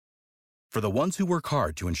For the ones who work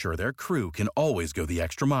hard to ensure their crew can always go the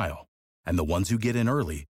extra mile, and the ones who get in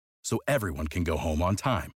early so everyone can go home on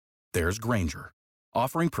time, there's Grainger,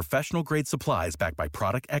 offering professional-grade supplies backed by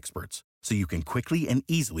product experts so you can quickly and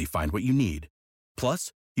easily find what you need.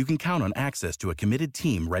 Plus, you can count on access to a committed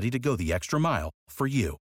team ready to go the extra mile for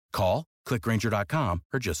you. Call, click Grainger.com,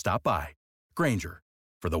 or just stop by. Grainger,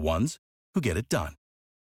 for the ones who get it done.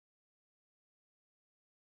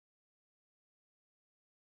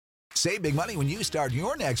 Save big money when you start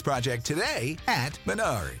your next project today at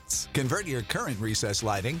Menards. Convert your current recessed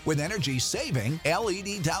lighting with energy-saving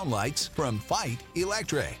LED downlights from Fight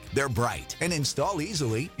Electric. They're bright and install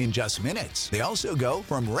easily in just minutes. They also go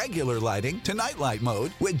from regular lighting to nightlight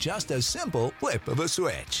mode with just a simple flip of a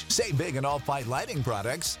switch. Save big on all Fight lighting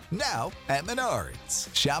products now at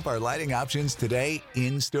Menards. Shop our lighting options today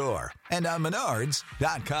in-store and on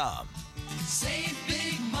Menards.com. Save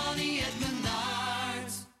big money at Menards.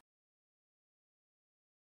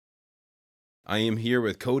 I am here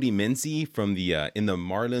with Cody Mincy from the in the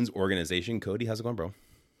Marlins organization. Cody, how's it going, bro?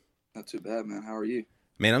 Not too bad, man. How are you?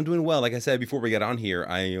 Man, I'm doing well. Like I said before we got on here,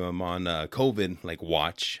 I am on COVID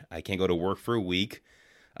watch. I can't go to work for a week,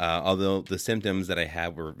 although the symptoms that I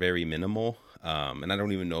have were very minimal, and I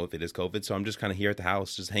don't even know if it is COVID. So I'm just kind of here at the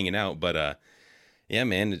house, just hanging out. But yeah,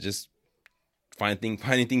 man, it's just finding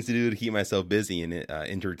things to do to keep myself busy and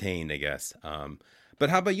entertained, I guess. But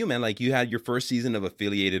how about you, man? Like, you had your first season of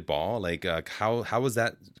affiliated ball. Like, how was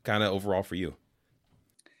that kind of overall for you?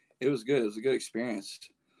 It was good. It was a good experience.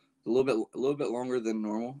 A little bit longer than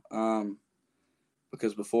normal.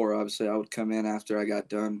 Because before, obviously, I would come in after I got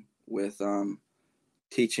done with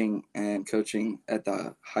teaching and coaching at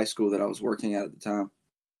the high school that I was working at the time.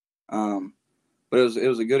 But it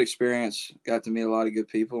was a good experience. Got to meet a lot of good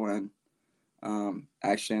people, and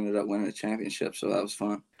actually ended up winning a championship. So that was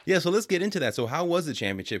fun. Yeah, so let's get into that. So how was the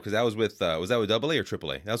championship? Because that was with was that with AA or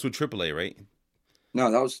AAA? That was with AAA, right? No,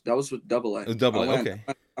 that was with AA. It was AA. Okay.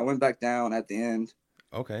 I went back down at the end.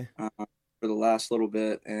 Okay. For the last little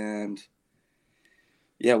bit, and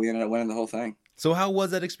yeah, we ended up winning the whole thing. So how was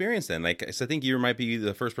that experience then? Like, so I think you might be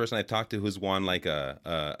the first person I've talked to who's won like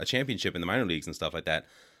a championship in the minor leagues and stuff like that.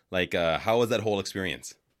 Like, how was that whole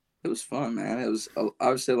experience? It was fun, man. It was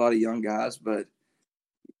obviously a lot of young guys, but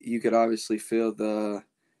you could obviously feel the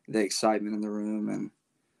excitement in the room,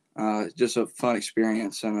 and just a fun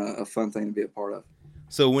experience and a fun thing to be a part of.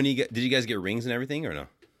 So when did you guys get rings and everything or no?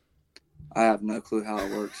 I have no clue how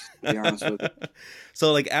it works, to be honest with you.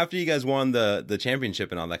 So like after you guys won the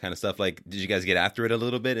championship and all that kind of stuff, like did you guys get after it a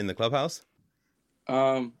little bit in the clubhouse?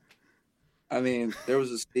 I mean, there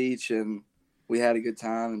was a speech and we had a good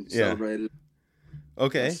time and celebrated.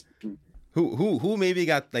 Okay. Who maybe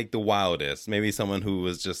got like the wildest? Maybe someone who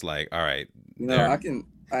was just like, all right. No,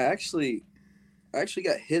 I actually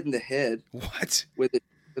got hit in the head. What? With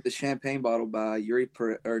a champagne bottle by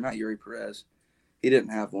not Yuri Perez. He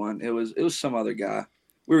didn't have one. It was some other guy.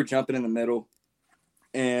 We were jumping in the middle,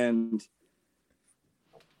 and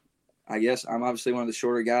I guess I'm obviously one of the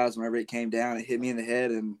shorter guys. Whenever it came down, it hit me in the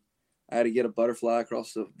head, and I had to get a butterfly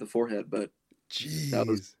across the forehead. But jeez.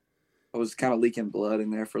 I was kind of leaking blood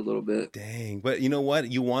in there for a little bit. Dang. But you know what?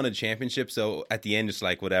 You won a championship, so at the end, it's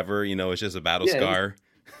like whatever, it's just a battle scar.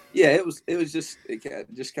 It was just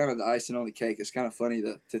kind of the icing on the cake. It's kind of funny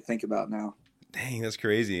to think about now. Dang, that's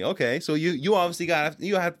crazy. Okay, so you obviously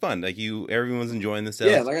you had fun. Like everyone's enjoying this stuff.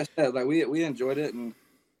 Yeah, like I said, like we enjoyed it and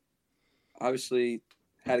obviously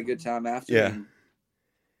had a good time after. Yeah. And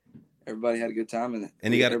everybody had a good time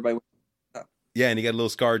and you got everybody. Yeah, and you got a little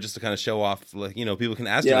scar just to kind of show off, like, people can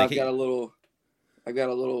ask you. Yeah, like, I got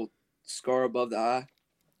a little scar above the eye.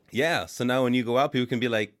 Yeah, so now when you go out, people can be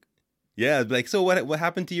like, yeah, like, so what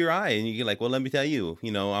happened to your eye? And you can like, well, let me tell you,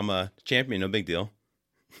 I'm a champion, no big deal.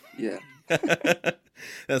 Yeah.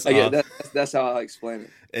 That's how I explain it.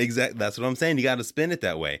 Exactly. That's what I'm saying. You got to spin it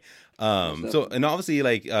that way. So, and obviously,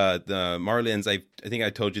 like, the Marlins, I think I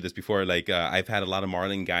told you this before, like, I've had a lot of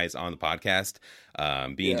Marlin guys on the podcast,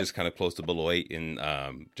 being just kind of close to Beloit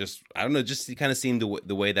and, just, I don't know, just kind of seeing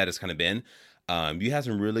the way that it's kind of been. You have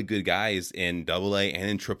some really good guys in AA and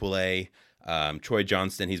in AAA. Troy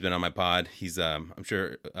Johnston, he's been on my pod. He's, I'm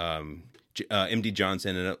sure, MD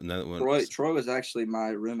Johnson and another one. Troy was actually my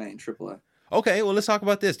roommate in AAA. Okay, well, let's talk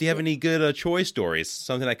about this. Do you have any good Troy stories?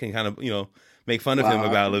 Something I can kind of, make fun of him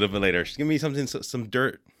about a little bit later. Just give me some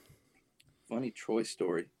dirt. Funny Troy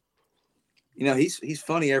story. He's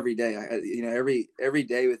funny every day. Every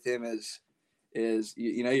day with him is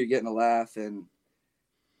you're getting a laugh, and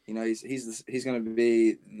he's going to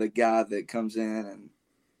be the guy that comes in and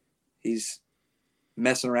he's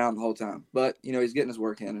messing around the whole time. But he's getting his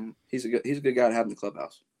work in, and he's a good guy to have in the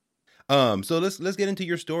clubhouse. So let's get into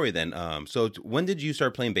your story then. When did you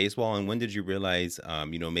start playing baseball, and when did you realize,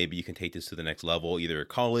 maybe you can take this to the next level, either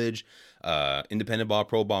college, independent ball,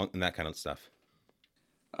 pro ball, and that kind of stuff?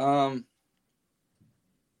 Um,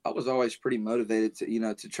 I was always pretty motivated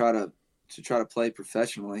to try to play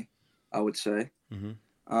professionally, I would say.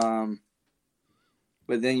 Mm-hmm.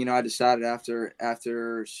 But then, I decided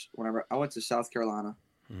after whenever I went to South Carolina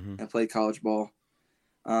Mm-hmm. and played college ball,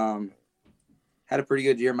 had a pretty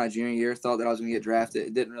good year my junior year. Thought that I was going to get drafted.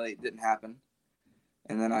 It didn't happen.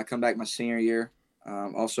 And then I come back my senior year,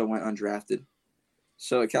 also went undrafted.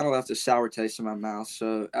 So it kind of left a sour taste in my mouth.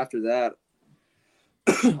 So after that,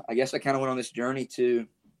 I guess I kind of went on this journey to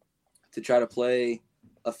try to play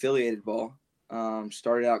affiliated ball.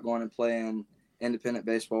 Started out going and playing independent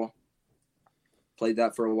baseball. Played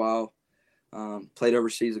that for a while. Played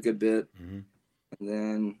overseas a good bit. Mm-hmm. And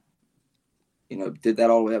then, did that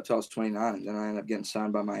all the way up till I was 29. And then I ended up getting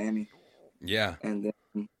signed by Miami. Yeah. And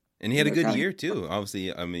then, And he had a good year too.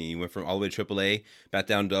 Obviously, I mean, you went from all the way to AAA, back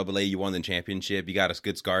down to AA. You won the championship. You got a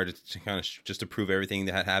good scar to kind of just to prove everything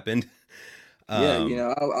that had happened.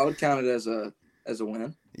 Yeah, I would count it as a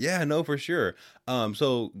win. Yeah, no, for sure. How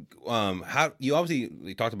you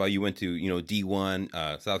obviously talked about you went to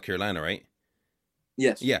D1 South Carolina, right?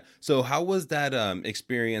 Yes. Yeah. So how was that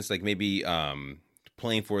experience? Like maybe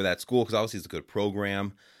playing for that school, because obviously it's a good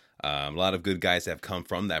program. A lot of good guys have come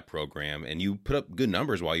from that program, and you put up good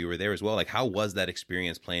numbers while you were there as well. Like, how was that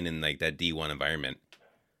experience playing in like that D1 environment?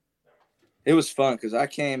 It was fun because I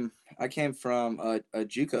came from a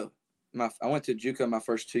JUCO. I went to JUCO my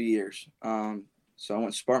first 2 years. So I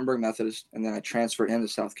went to Spartanburg Methodist, and then I transferred into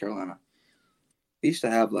South Carolina. We used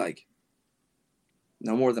to have like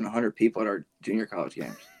no more than 100 people at our junior college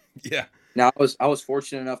games. Yeah. Now I was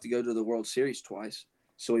fortunate enough to go to the World Series twice,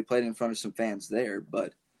 so we played in front of some fans there.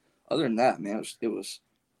 But other than that, man, it was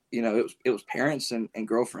parents and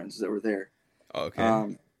girlfriends that were there.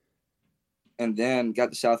 Okay. And then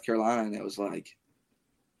got to South Carolina, and it was like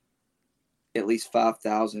at least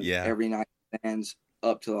 5,000 every night, fans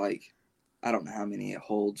up to like I don't know how many it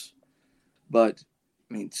holds, but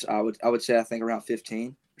I mean I would say I think around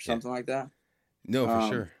 15 or something like that. No, for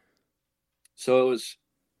sure. So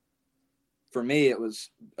for me it was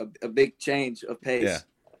a big change of pace. Yeah.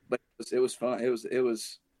 But it was fun. It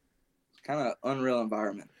was kind of unreal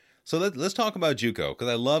environment. So let's talk about JUCO, because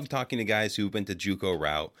I love talking to guys who went the JUCO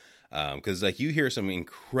route. Because like you hear some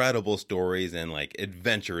incredible stories and like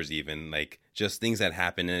adventures, even like just things that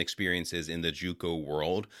happen and experiences in the JUCO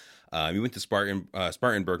world. You went to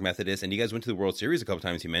Spartanburg Methodist, and you guys went to the World Series a couple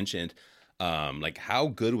times. You mentioned, like, how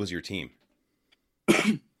good was your team?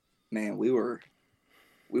 Man, we were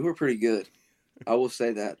pretty good. I will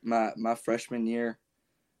say that my freshman year,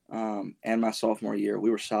 and my sophomore year, we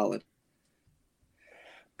were solid.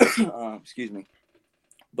 Excuse me,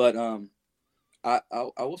 but I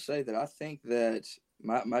will say that I think that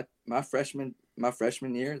my freshman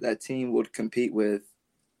year, that team would compete with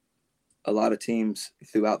a lot of teams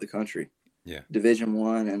throughout the country. Yeah. Division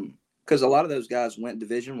I, and because a lot of those guys went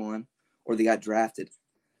Division I or they got drafted.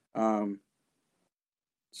 So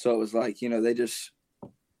it was like, they just,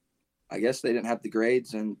 I guess they didn't have the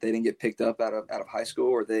grades and they didn't get picked up out of high school,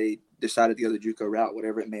 or they decided to go the JUCO route,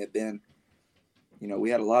 whatever it may have been.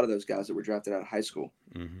 We had a lot of those guys that were drafted out of high school,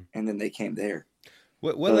 Mm-hmm. and then they came there.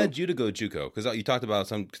 What led you to go JUCO? Because you talked about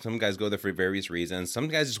some guys go there for various reasons. Some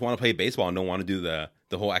guys just want to play baseball and don't want to do the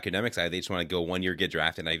whole academic side. They just want to go 1 year, get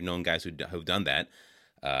drafted. I've known guys who've done that.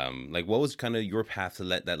 Like, what was kind of your path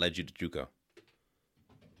that led you to JUCO?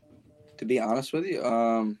 To be honest with you,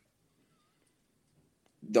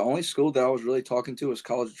 the only school that I was really talking to was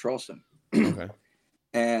College of Charleston. Okay.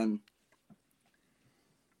 And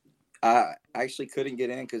I actually couldn't get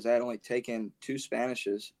in because I had only taken 2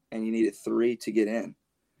 Spanishes, and you needed 3 to get in.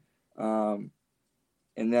 And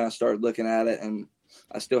then I started looking at it, and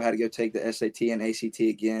I still had to go take the SAT and ACT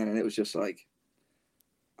again, and it was just like,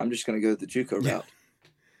 I'm just going to go the JUCO route.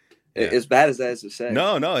 Yeah. As bad as that is to say.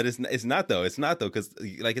 No, it is. It's not though. It's not though, because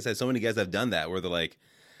like I said, so many guys have done that where they're like,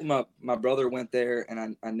 my brother went there,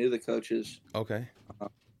 and I knew the coaches. okay, I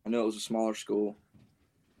knew it was a smaller school.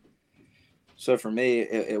 So for me,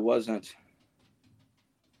 it wasn't,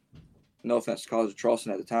 no offense to College of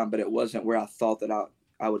Charleston at the time, but it wasn't where I thought that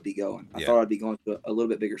I would be going. I thought I'd be going to a little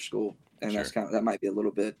bit bigger school, and Sure. that might be a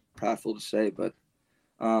little bit prideful to say, but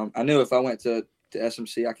I knew if I went to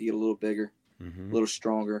SMC, I could get a little bigger, Mm-hmm. a little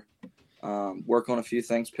stronger, work on a few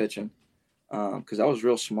things pitching, because I was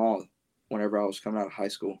real small whenever I was coming out of high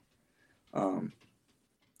school.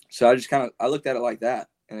 So I just I looked at it like that,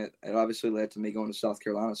 and it obviously led to me going to South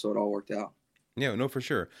Carolina, so it all worked out. Yeah, no, for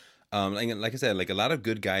sure. Like I said, like a lot of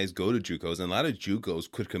good guys go to JUCOs, and a lot of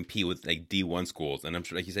JUCOs could compete with like D1 schools. And I'm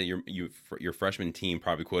sure, like you said, your freshman team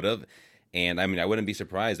probably could have. And I mean, I wouldn't be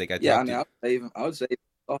surprised. Like Yeah, I mean, I would say.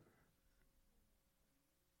 Oh,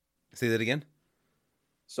 say that again.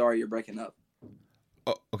 sorry, you're breaking up.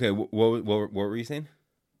 Oh, okay. What were you saying?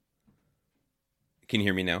 Can you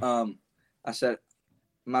hear me now? I said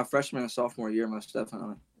my freshman and sophomore year, most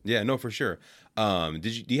definitely. Yeah, no, for sure. Do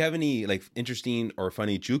you have any like interesting or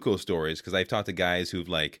funny JUCO stories? Because I've talked to guys who've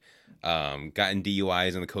like gotten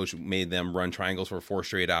DUIs and the coach made them run triangles for 4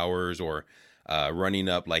 straight hours, or running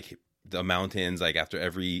up like the mountains like after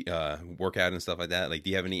every workout and stuff like that. Like, do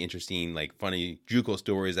you have any interesting like funny JUCO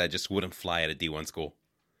stories that just wouldn't fly at a D1 school?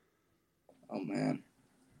 Oh man.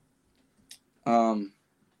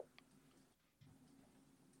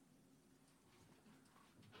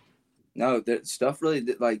 No, that stuff really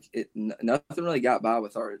did, like it. Nothing really got by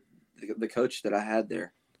with the coach that I had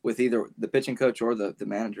there, with either the pitching coach or the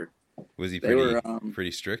manager. Was he They were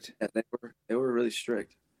pretty strict? yeah, they were really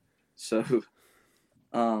strict. So,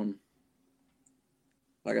 like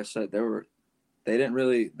I said, you couldn't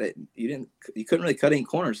really cut any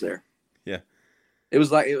corners there. Yeah. It was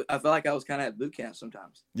like I felt like I was kind of at boot camp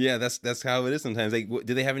sometimes. Yeah, that's how it is sometimes. Like,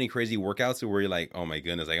 do they have any crazy workouts where you're like, oh my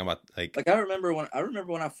goodness, like I'm about like I remember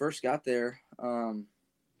when I first got there.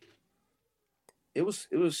 It was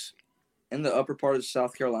in the upper part of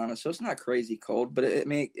South Carolina, so it's not crazy cold, but it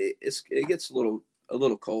gets a little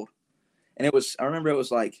cold. And I remember it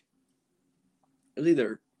was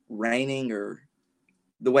either raining, or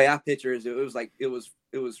the way I picture it was like it was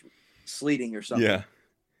sleeting or something. yeah.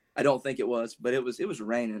 I don't think it was, but it was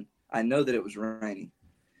raining. I know that it was raining.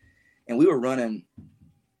 And we were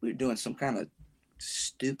doing some kind of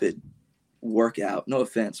stupid workout. No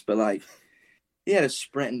offense, but like he had us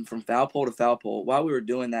sprinting from foul pole to foul pole. While we were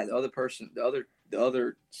doing that, the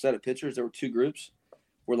other set of pitchers, there were 2 groups,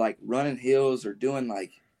 were like running hills or doing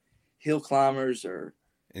like hill climbers, or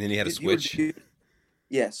And then you had to switch.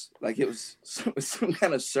 Yes, like it was some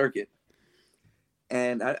kind of circuit.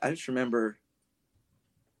 And I just remember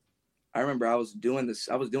I was doing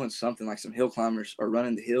something like some hill climbers or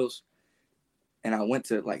running the hills, and I went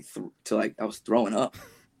to I was throwing up,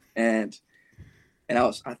 and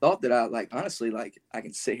I thought that honestly, I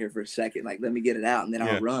can sit here for a second, like let me get it out, and then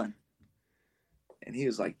I'll run. And he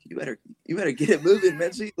was like, you better get it moving,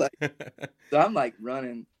 Mitzi. Like, so I'm like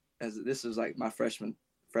running, as this is like my freshman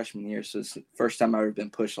year, so it's the first time I've ever been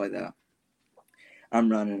pushed like that.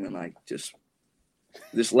 I'm running and like just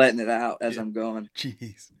letting it out as I'm going.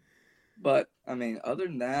 Jeez. But I mean, other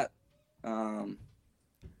than that, and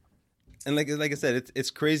like I said,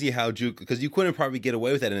 it's crazy how JUCO, because you couldn't probably get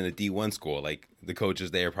away with that in a D1 school. Like the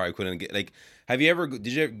coaches there probably couldn't get like. Have you ever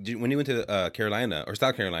when you went to Carolina or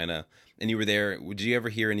South Carolina and you were there? Did you ever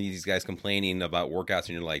hear any of these guys complaining about workouts? And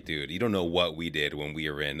you're like, dude, you don't know what we did when we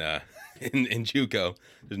were in JUCO.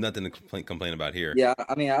 There's nothing to complain about here. Yeah,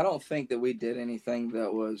 I mean, I don't think that we did anything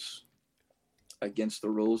that was against the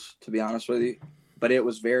rules, to be honest with you. But it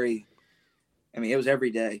was very. I mean, it was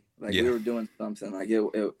every day. Like we were doing something. Like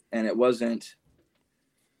and it wasn't.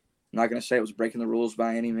 I'm not going to say it was breaking the rules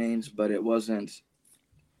by any means, but it wasn't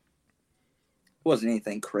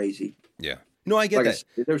anything crazy. Yeah. No, I get that.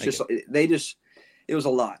 There was it was a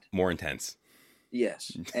lot more intense.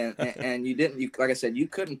 Yes, and you like I said, you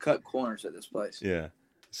couldn't cut corners at this place. Yeah.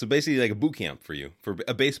 So basically, like a boot camp for you, for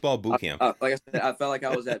a baseball boot camp. Like I said, I felt like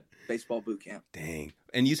I was at baseball boot camp. Dang.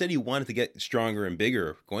 And you said you wanted to get stronger and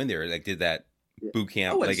bigger going there. Like, did that boot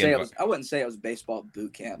camp? I wouldn't say it was baseball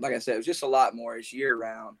boot camp. Like I said, it was just a lot more. It's year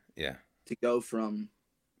round. Yeah. To go from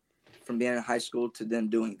being in high school to then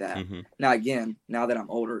doing that. Mm-hmm. Now again, now that I'm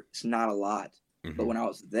older, it's not a lot. Mm-hmm. But when I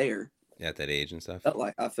was there, at that age and stuff,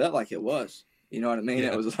 I felt like it was. You know what I mean?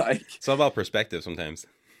 Yeah. It was like it's all about perspective sometimes.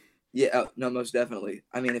 Yeah, no, most definitely.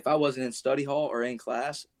 I mean, if I wasn't in study hall or in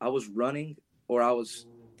class, I was running or I was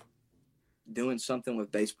doing something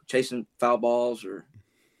with baseball, chasing foul balls or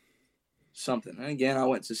something. And again, I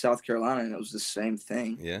went to South Carolina and it was the same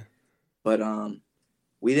thing. Yeah. But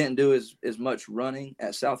we didn't do as much running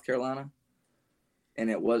at South Carolina, and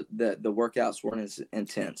it was the workouts weren't as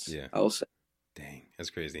intense. Yeah. I will say. Dang, that's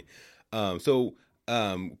crazy.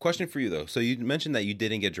 Question for you though. So you mentioned that you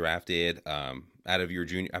didn't get drafted after your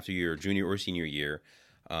junior or senior year.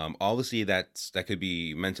 Obviously that could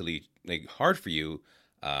be mentally like hard for you.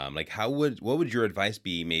 What would your advice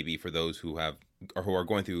be maybe for those who are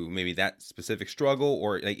going through maybe that specific struggle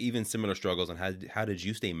or like even similar struggles, and how did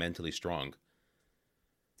you stay mentally strong?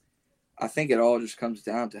 I think it all just comes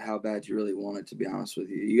down to how bad you really want it, to be honest with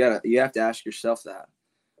you. You have to ask yourself that.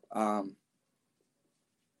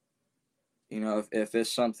 You know, if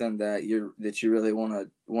it's something that you really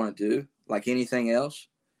want to do, like anything else,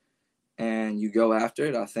 and you go after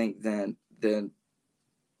it, I think then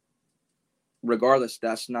regardless,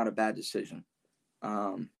 that's not a bad decision.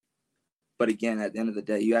 But again, at the end of the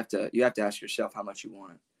day, you have to ask yourself how much you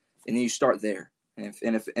want it, and then you start there,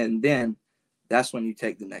 and then that's when you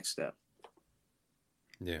take the next step.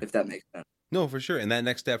 Yeah, if that makes sense. No, for sure. And that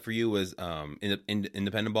next step for you was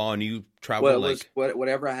independent ball, and you traveled Well, it was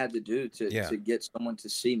whatever I had to do to get someone to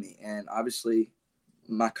see me, and obviously,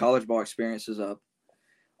 my college ball experience is up.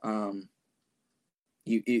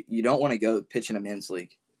 You don't want to go pitch in a men's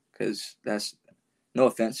league because that's, no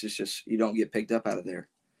offense, it's just you don't get picked up out of there.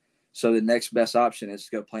 So the next best option is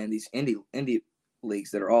to go play in these indie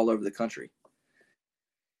leagues that are all over the country.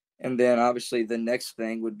 And then obviously the next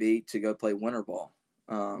thing would be to go play winter ball.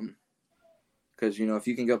 Because, you know, if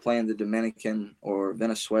you can go play in the Dominican or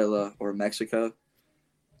Venezuela or Mexico,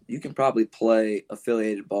 you can probably play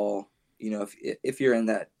affiliated ball, you know, if you're in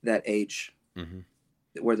that age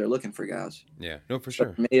where they're looking for guys. Yeah, no, for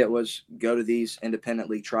sure. For me, it was go to these independent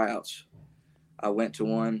league tryouts. I went to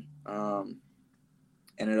one,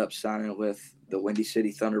 ended up signing with the Windy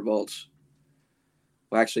City Thunderbolts.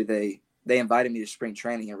 Well, actually, they invited me to spring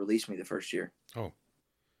training and released me the first year. Oh.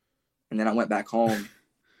 And then I went back home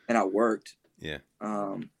and I worked. Yeah.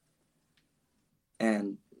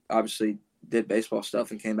 And obviously did baseball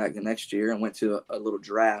stuff and came back the next year and went to a little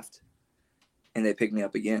draft, and they picked me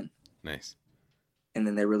up again. Nice. And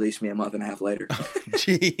then they released me a month and a half later.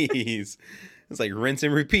 Jeez. It's like rinse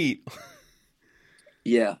and repeat.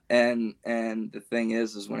 Yeah. And the thing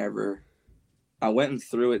is whenever I went and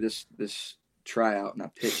threw it this tryout and I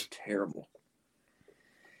pitched terrible.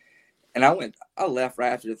 And I left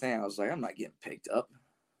right after the thing. I was like, I'm not getting picked up.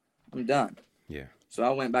 I'm done. Yeah. So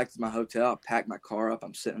I went back to my hotel, I packed my car up.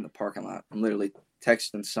 I'm sitting in the parking lot. I'm literally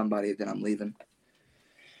texting somebody that I'm leaving.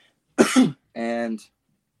 And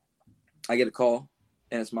I get a call,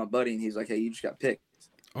 and it's my buddy, and he's like, hey, you just got picked.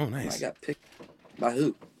 Oh, nice. And I got picked by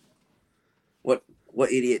who?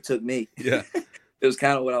 What idiot took me? Yeah. It was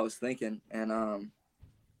kind of what I was thinking. And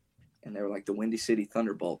they were like the Windy City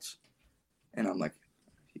Thunderbolts. And I'm like,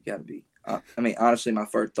 you got to be. I mean, honestly, my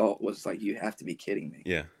first thought was like, you have to be kidding me.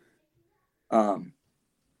 Yeah.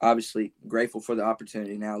 Obviously grateful for the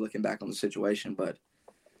opportunity now looking back on the situation, but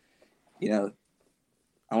you know,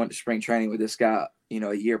 I went to spring training with this guy, you know,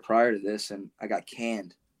 a year prior to this, and I got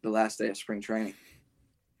canned the last day of spring training.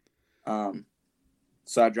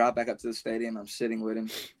 So I drive back up to the stadium. I'm sitting with him,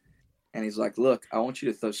 and he's like, look, I want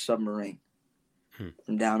you to throw submarine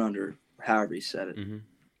from down under, however he said it. Mm-hmm.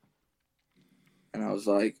 And I was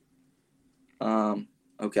like,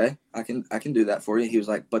 okay, I can do that for you. He was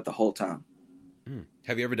like, but the whole time.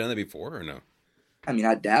 Have you ever done that before or no? I mean,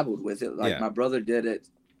 I dabbled with it. Like Yeah. my brother did it,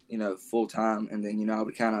 you know, full time. And then, you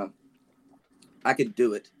know, I could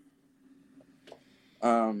do it.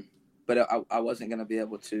 But I wasn't going to be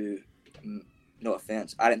able to, no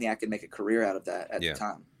offense, I didn't think I could make a career out of that at the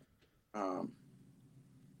time.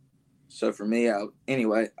 So for me, I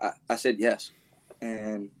said yes.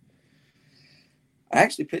 And I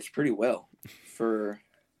actually pitched pretty well for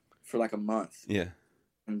like a month. Yeah.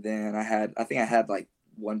 And then I think I had like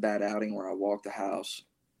one bad outing where I walked the house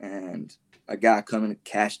and a guy come and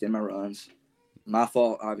cashed in my runs. My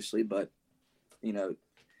fault, obviously, but, you know,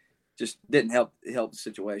 just didn't help the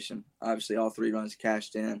situation. Obviously, all 3 runs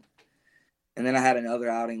cashed in. And then I had another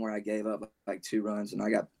outing where I gave up like 2 runs, and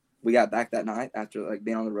we got back that night after like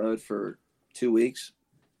being on the road for 2 weeks.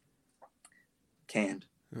 Canned.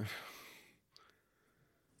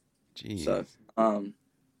 Jeez. So,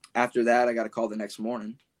 after that, I got a call the next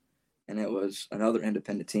morning, and it was another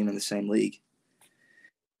independent team in the same league.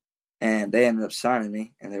 And they ended up signing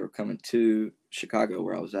me, and they were coming to Chicago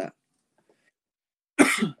where I was at.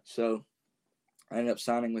 So I ended up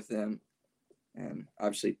signing with them and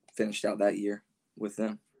obviously finished out that year with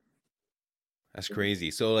them. That's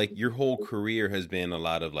crazy. So like your whole career has been a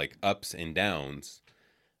lot of like ups and downs.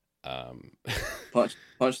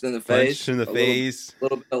 Punched in the face. Punched in the face. A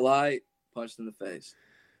little bit of light, punched in the face.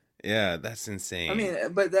 Yeah, that's insane.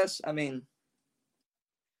 I mean,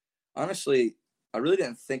 honestly, I really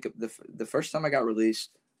didn't think of the first time I got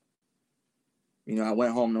released, you know, I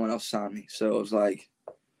went home, no one else signed me. So it was like,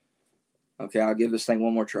 okay, I'll give this thing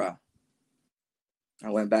one more try. I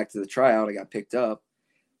went back to the tryout. I got picked up.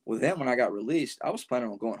 Well, then when I got released, I was planning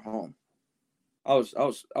on going home. I was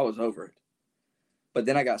over it. But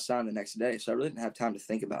then I got signed the next day, so I really didn't have time to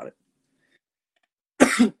think about it.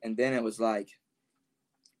 And then it was like,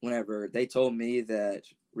 whenever they told me that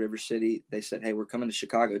River City, they said, hey, we're coming to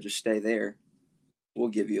Chicago, just stay there. We'll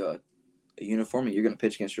give you a uniform and you're going to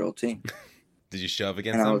pitch against your old team. Did you shove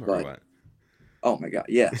against And I them was or like, what? oh my God,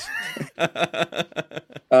 yes.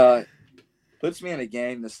 Puts me in a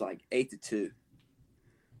game that's like 8-2.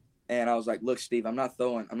 And I was like, look, Steve, I'm not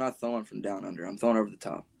throwing from down under. I'm throwing over the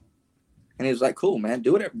top. And he was like, cool, man,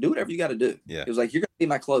 do whatever you got to do. Yeah. He was like, you're going to be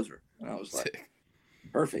my closer. And I was like, Sick.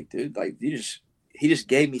 perfect, dude. Like he just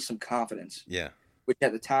gave me some confidence, Yeah. which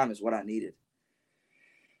at the time is what I needed.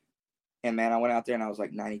 And man, I went out there and I was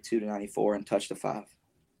like 92-94 and touched a 5.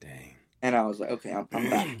 Dang. And I was like, okay, I'm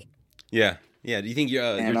back. Yeah. Yeah. Do you think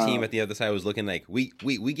your team And, at the other side was looking like we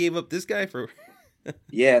gave up this guy for?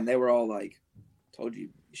 Yeah, and they were all like, told you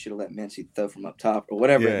should have let Mincy throw from up top or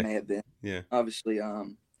whatever Yeah. it may have been. Yeah. Obviously, I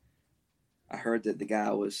heard that the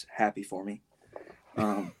guy was happy for me.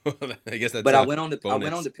 I guess that's. But I went on to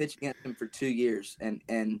bonus. pitch against him for 2 years,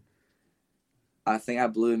 and I think I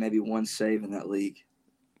blew maybe one save in that league.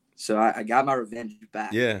 So I got my revenge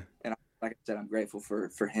back. Yeah. And like I said, I'm grateful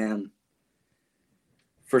for him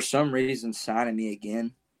for some reason signing me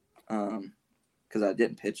again, because I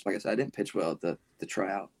didn't pitch. Like I said, I didn't pitch well at the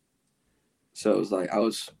tryout. So it was like I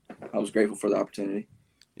was grateful for the opportunity.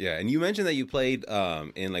 Yeah, and you mentioned that you played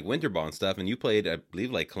in like winter ball and stuff, and you played, I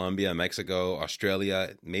believe, like Colombia, Mexico,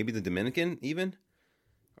 Australia, maybe the Dominican even,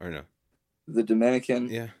 or no? The Dominican.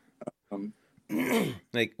 Yeah. Um,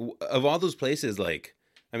 Like of all those places, like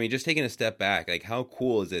I mean, just taking a step back, like how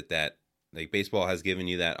cool is it that like baseball has given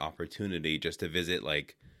you that opportunity just to visit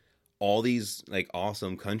like all these like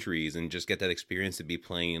awesome countries and just get that experience to be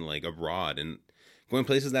playing like abroad and going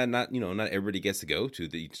places that not everybody gets to go to,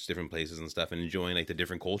 these different places and stuff, and enjoying like the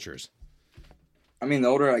different cultures. I mean, the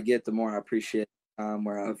older I get, the more I appreciate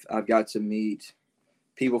where I've got to meet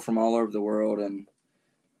people from all over the world and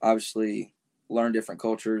obviously learn different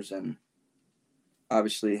cultures and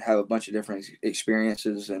obviously have a bunch of different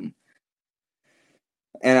experiences and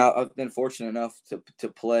I've been fortunate enough to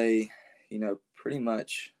play, pretty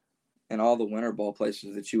much in all the winter ball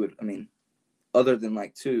places that you would. I mean, other than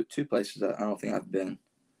like two places that I don't think I've been,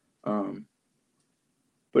 but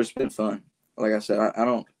it's been fun. Like I said, I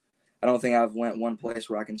don't think I've went one place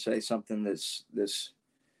where I can say something that's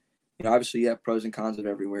obviously you have pros and cons of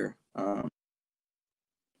everywhere,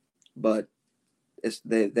 but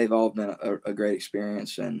they've all been a great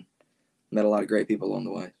experience and met a lot of great people along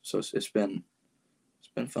the way. So it's been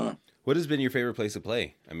fun. What has been your favorite place to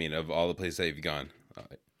play? I mean, of all the places that you've gone.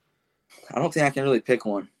 I don't think I can really pick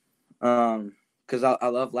one, because I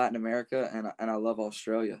love Latin America and I love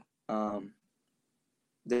Australia.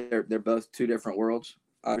 They're both two different worlds.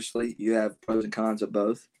 Obviously, you have pros and cons of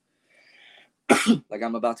both. Like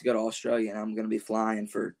I'm about to go to Australia and I'm going to be flying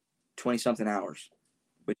for 20-something hours,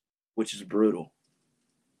 which is brutal.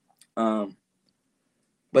 But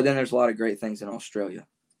then there's a lot of great things in Australia.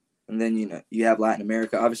 And then, you have Latin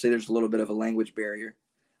America. Obviously, there's a little bit of a language barrier.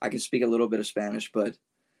 I can speak a little bit of Spanish, but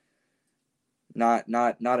not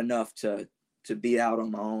enough to be out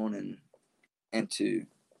on my own and to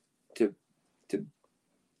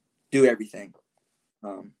do everything.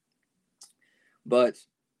 But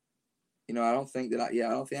I don't think I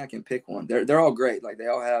don't think I can pick one. They're all great. Like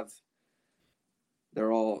they're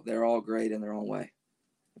all great in their own way.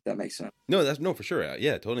 If that makes sense. No, for sure.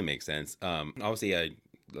 Yeah, it totally makes sense. Obviously,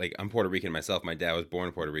 I'm Puerto Rican myself. My dad was born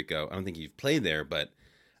in Puerto Rico. I don't think you've played there, but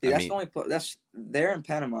that's there in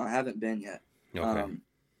Panama. I haven't been yet. Okay. And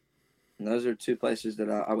those are two places that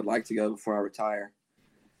I would like to go before I retire.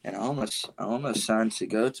 And I almost signed to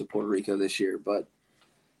go to Puerto Rico this year, but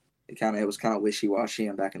it was kind of wishy-washy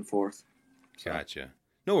and back and forth. So. Gotcha.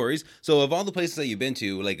 No worries. So of all the places that you've been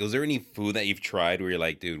to, like, was there any food that you've tried where you're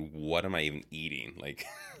like, dude, what am I even eating? Like,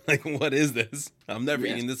 what is this? I'm never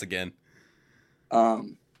eating this again.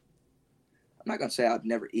 I'm not going to say I'd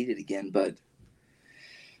never eat it again, but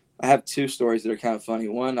I have two stories that are kind of funny.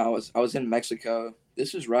 One, I was in Mexico.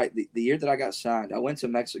 This is right. The year that I got signed, I went to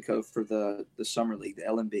Mexico for the summer league, the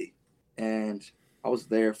LMB. And I was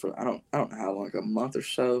there for, I don't know how long, like a month or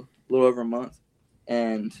so, a little over a month.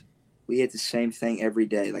 And we had the same thing every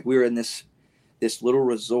day. Like we were in this little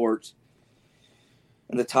resort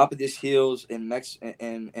on the top of these hills in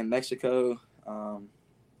Mexico. I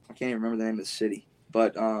can't even remember the name of the city,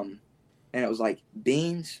 but and it was like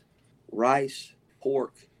beans, rice,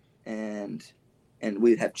 pork, and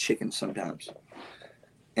we'd have chicken sometimes,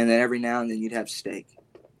 and then every now and then you'd have steak,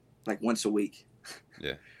 like once a week.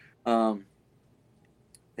 Yeah.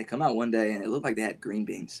 They come out one day and it looked like they had green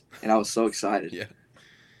beans, and I was so excited. Yeah.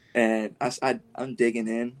 And I'm digging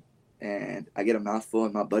in, and I get a mouthful,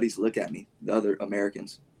 and my buddies look at me, the other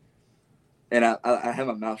Americans, and I have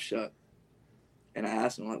my mouth shut, and I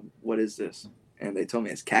asked them, what is this? And they told me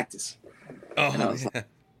it's cactus. Oh, and I was like,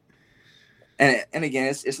 And again,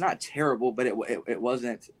 it's not terrible, but it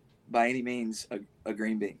wasn't by any means a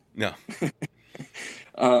green bean. No.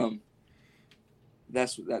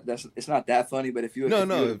 That's it's not that funny, but if you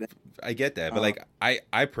No, I get that, but like Uh-huh.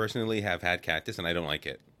 I personally have had cactus and I don't like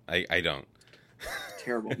it. I don't.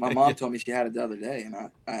 terrible. My mom told me she had it the other day, and I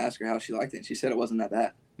asked her how she liked it, and she said it wasn't that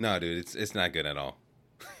bad. No, dude, it's not good at all.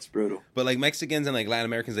 It's brutal. But like Mexicans and like Latin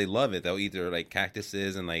Americans, they love it. They'll eat their like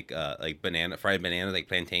cactuses and like fried bananas, like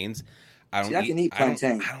plantains. See, I can eat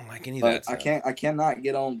plantain, I don't like any of that but stuff. I cannot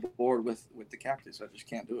get on board with the cactus. I just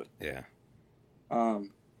can't do it. Yeah.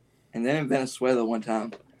 And then in Venezuela one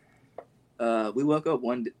time, we woke up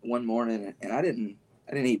one morning and I didn't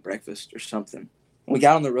eat breakfast or something. We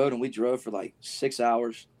got on the road and we drove for like 6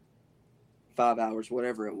 hours, 5 hours,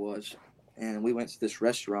 whatever it was, and we went to this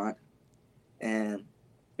restaurant, and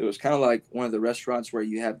it was kind of like one of the restaurants where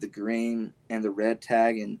you have the green and the red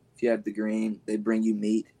tag, and if you have the green, they bring you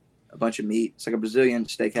meat, a bunch of meat. It's like a Brazilian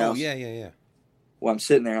steakhouse. Oh yeah. Well, I'm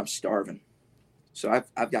sitting there, I'm starving, so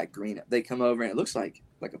I've got green. They come over and it looks like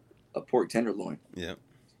a pork tenderloin. Yeah.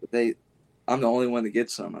 But I'm the only one that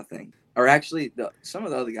gets some, I think. Or actually, some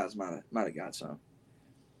of the other guys might have got some.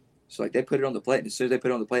 So like they put it on the plate, and as soon as they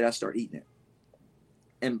put it on the plate, I start eating it.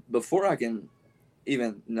 And before I can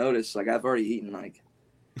even notice, like I've already eaten like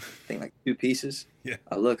I think like 2 pieces. Yeah.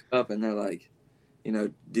 I look up and they're like,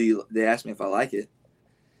 they ask me if I like it.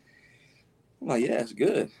 I'm like, yeah, it's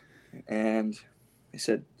good. And they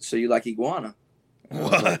said, so you like iguana? And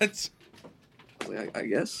I was What? I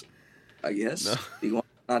guess. No. Iguana's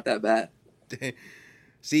not that bad.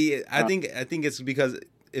 See, I think it's because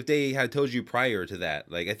if they had told you prior to that,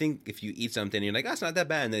 like I think if you eat something, you're like, oh, it's not that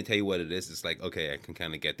bad, and they tell you what it is, it's like, okay, I can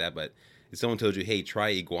kind of get that. But if someone told you, hey,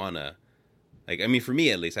 try iguana, like I mean, for me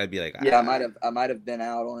at least, I'd be like, Yeah, I might have been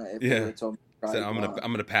out on it if they had told me to try so I'm iguana.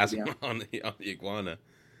 gonna pass Yeah. on the iguana.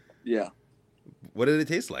 Yeah. What did it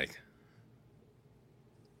taste like?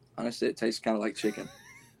 Honestly, it tastes kind of like chicken.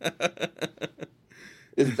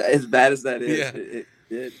 As bad as that is, Yeah. it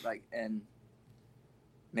did. Like, and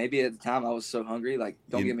maybe at the time I was so hungry. Like,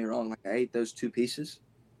 don't get me wrong. Like, I ate those 2 pieces,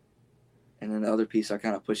 and then the other piece I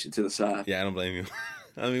kind of pushed it to the side. Yeah, I don't blame you.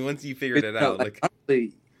 I mean, once you figured it out, like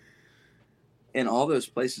honestly, in all those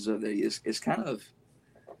places over there, it's kind of,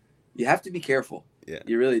 you have to be careful. Yeah.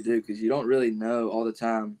 You really do, because you don't really know all the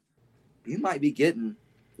time. You might be getting,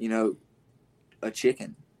 a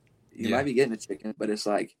chicken. You Yeah. might be getting a chicken, but it's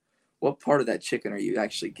like, what part of that chicken are you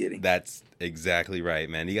actually getting? that's exactly right,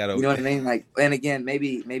 man. You gotta, You know what I mean? Like, and again,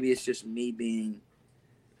 maybe it's just me being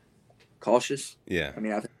cautious. yeah. I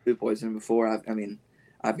mean, I've had food poisoning before.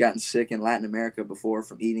 I've gotten sick in Latin America before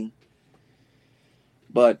from eating.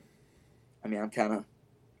 But I mean, I'm kind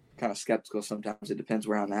of skeptical sometimes. It depends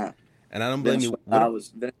where I'm at. And I don't blame you.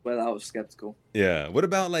 Venezuela, I was skeptical. Yeah. What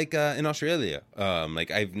about like in Australia?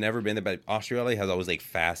 Like I've never been there, but Australia has always like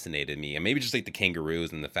fascinated me, and maybe just like the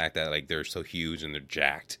kangaroos and the fact that like they're so huge and they're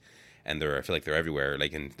jacked, and I feel like they're everywhere,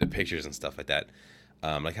 like in the pictures and stuff like that.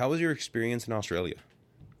 Like how was your experience in Australia?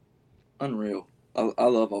 Unreal. I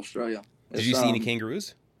love Australia. Did you see any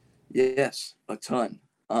kangaroos? Yes, a ton.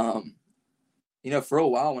 For a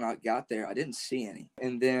while when I got there, I didn't see any,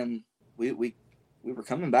 and then we were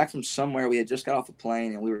coming back from somewhere. We had just got off a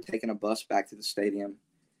plane, and we were taking a bus back to the stadium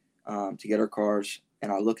to get our cars.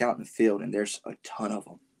 And I look out in the field, and there's a ton of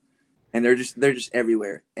them, and they're just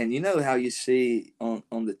everywhere. And you know how you see on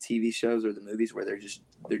the TV shows or the movies where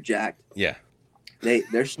they're jacked. Yeah.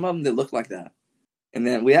 There's some of them that look like that. And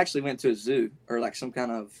then we actually went to a zoo or like some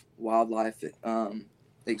kind of wildlife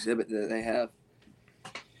exhibit that they have,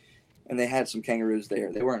 and they had some kangaroos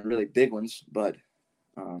there. They weren't really big ones, but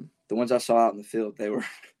the ones I saw out in the field, they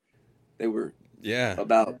were Yeah.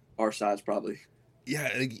 about our size probably. Yeah.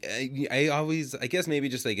 I guess maybe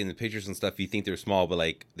just like in the pictures and stuff, you think they're small, but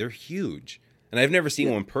like they're huge. And I've never seen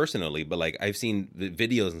one personally, but like I've seen the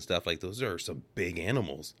videos and stuff. Like those are some big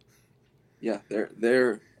animals. Yeah,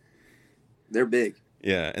 they're big.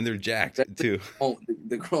 Yeah, and they're jacked too. Oh,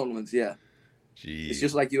 the grown ones, yeah. Jeez. It's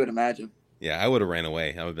just like you would imagine. Yeah, I would have ran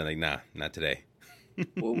away. I would have been like, nah, not today.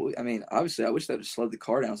 Well, I mean, obviously, I wish they would have slowed the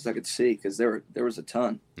car down so I could see, because there was a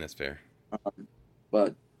ton. That's fair.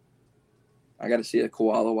 But I got to see a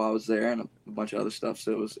koala while I was there and a bunch of other stuff,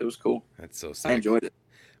 so it was cool. That's so sick. I enjoyed it.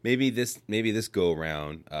 Maybe this go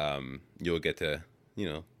around, you'll get to,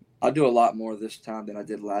 I'll do a lot more this time than I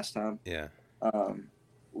did last time. yeah.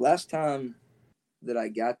 Last time that I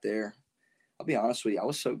got there, I'll be honest with you, I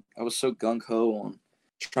was so gung ho on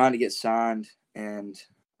trying to get signed, and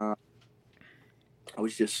I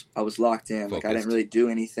was locked in. Focused. Like I didn't really do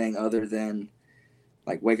anything other than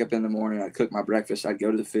like wake up in the morning, I'd cook my breakfast, I'd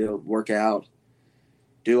go to the field, work out,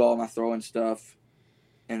 do all my throwing stuff,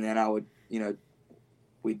 and then I would,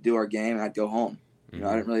 we'd do our game and I'd go home. Mm-hmm.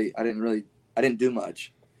 I didn't do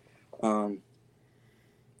much.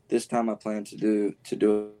 This time I plan to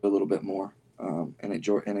do a little bit more, and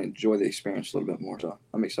enjoy the experience a little bit more. So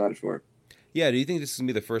I'm excited for it. Yeah. Do you think this is gonna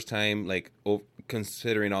be the first time, like,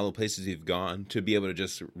 considering all the places you've gone, to be able to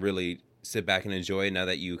just really sit back and enjoy it now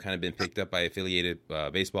that you kind of been picked up by affiliated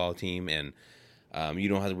baseball team, and you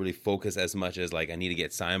don't have to really focus as much as, like, I need to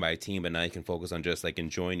get signed by a team, but now you can focus on just, like,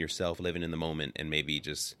 enjoying yourself, living in the moment, and maybe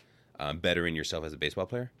just bettering yourself as a baseball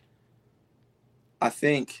player? I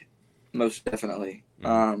think most definitely.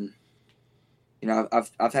 Mm-hmm.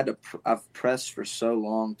 I've pressed for so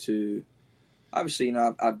long to, obviously,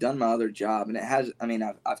 I've done my other job, and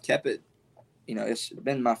I've kept it, it's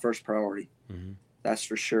been my first priority. Mm-hmm. That's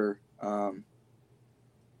for sure.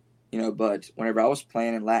 But whenever I was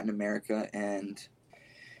playing in Latin America and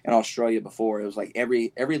in Australia before, it was like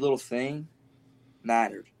every little thing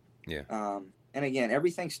mattered. Yeah. And again,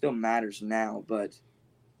 everything still matters now, but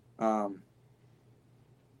I'm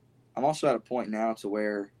also at a point now to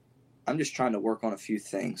where I'm just trying to work on a few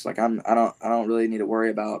things. Like I don't really need to worry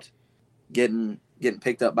about getting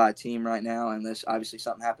picked up by a team right now, unless obviously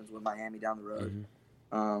something happens with Miami down the road.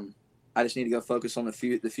 Mm-hmm. I just need to go focus on the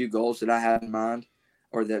few goals that I have in mind,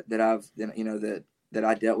 or that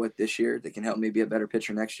I dealt with this year that can help me be a better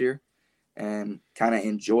pitcher next year, and kind of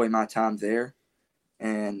enjoy my time there.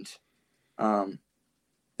 And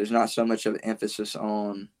there's not so much of an emphasis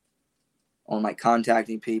on like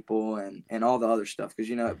contacting people and all the other stuff.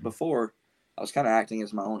 Because, before I was kind of acting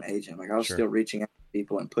as my own agent. Like I was still reaching out to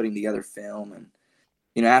people and putting together film. And,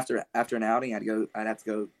 after an outing, I'd have to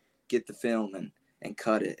go get the film and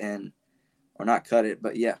cut it, or not cut it,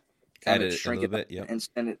 but kind of shrink it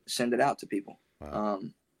and send it out to people. Wow.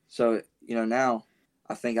 So, now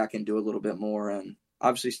I think I can do a little bit more, and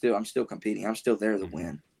obviously I'm still competing. I'm still there to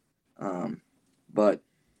win. But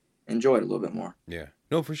enjoy it a little bit more. Yeah.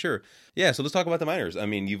 No, for sure. Yeah. So let's talk about the minors. I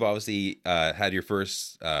mean, you've obviously had your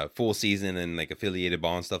first full season in, like, affiliated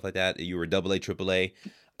ball and stuff like that. You were AA, AAA.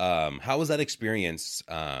 How was that experience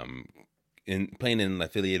in playing in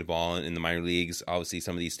affiliated ball in the minor leagues? Obviously,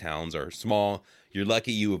 some of these towns are small. You're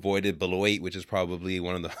lucky you avoided Beloit, which is probably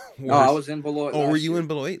one of the worst. No, I was in Beloit. Oh, were you in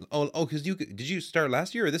Beloit? Oh, because did you start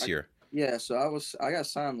last year or this year? Yeah, so I got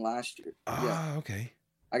signed last year. Ah, okay.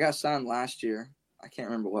 I got signed last year. I can't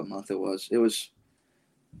remember what month it was.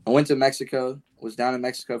 I went to Mexico, was down in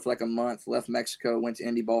Mexico for like a month, left Mexico, went to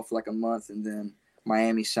Indy Ball for like a month, and then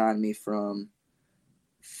Miami signed me from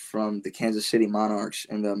the Kansas City Monarchs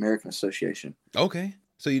in the American Association. Okay.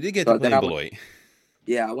 So you did get to play in Beloit.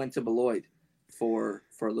 Yeah, I went to Beloit for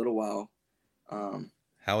a little while.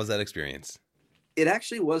 How was that experience? It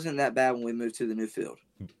actually wasn't that bad when we moved to the new field.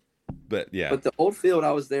 But the old field,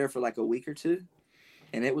 I was there for like a week or two,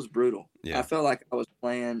 and it was brutal. Yeah. I felt like I was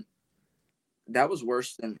playing. That was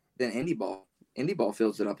worse than Indy Ball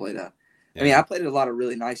fields that I played at. Yeah. I mean, I played at a lot of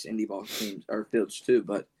really nice Indy Ball teams or fields too,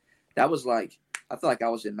 but that was like, I felt like I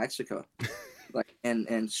was in Mexico, like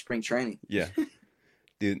and spring training. Yeah.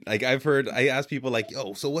 Dude, like I ask people like,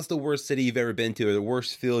 oh, so what's the worst city you've ever been to, or the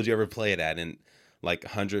worst field you ever played at? And like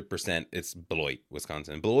 100%, it's Beloit,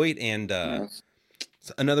 Wisconsin. Beloit and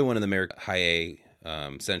another one in the American High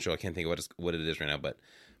A Central. I can't think of what it is right now, but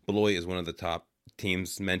Beloit is one of the top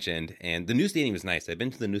teams mentioned. And the new stadium is nice. I've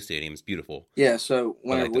been to the new stadium. It's beautiful. Yeah, so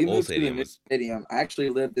when we moved to the new stadium, I actually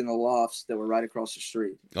lived in the lofts that were right across the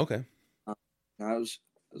street. Okay. It was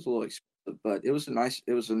a little expensive, but it was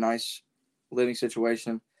a nice living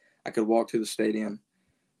situation. I could walk to the stadium.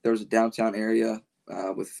 There was a downtown area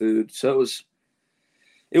with food, so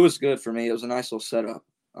it was good for me. It was a nice little setup,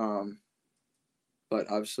 but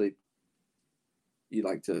obviously you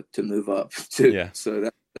like to move up too. Yeah. So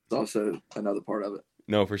that's also another part of it.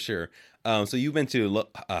 No, for sure. So you've been to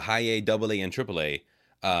High A, AA, and AAA.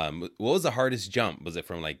 What was the hardest jump? Was it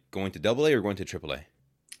from like going to AA or going to AAA?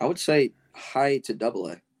 I would say High to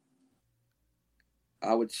AA.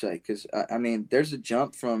 I would say, because I mean, there's a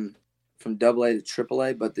jump from AA to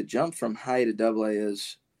AAA, but the jump from High to AA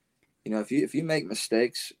is, if you make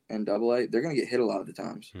mistakes in AA, they're going to get hit a lot of the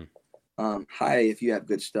times. High, if you have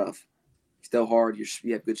good stuff, you throw hard,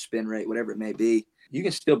 you have good spin rate, whatever it may be, you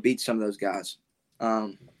can still beat some of those guys.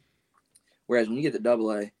 Whereas when you get to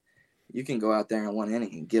AA, you can go out there in one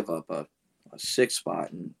inning and give up a 6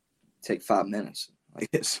 spot and take 5 minutes. Like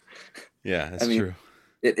this. Yeah, that's true.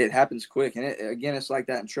 It happens quick, and it's like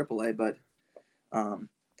that in AAA. But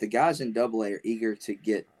the guys in AA are eager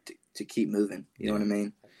to keep moving. You know what I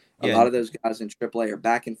mean? A lot of those guys in AAA are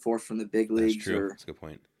back and forth from the big leagues. That's true. That's a good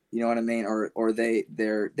point. You know what I mean? Or they've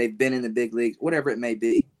been in the big leagues, whatever it may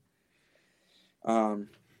be.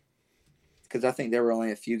 Because I think there were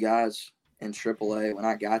only a few guys in AAA when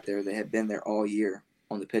I got there that had been there all year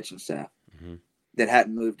on the pitching staff that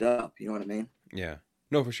hadn't moved up. You know what I mean? Yeah.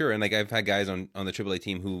 No, for sure. And like I've had guys on the AAA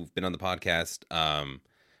team who've been on the podcast.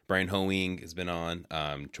 Brian Hoeing has been on.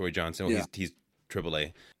 Troy Johnson, he's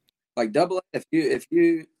AAA. Like double A, if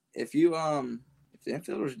the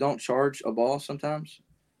infielders don't charge a ball sometimes,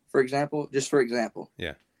 for example,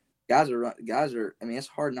 yeah, guys are. I mean, it's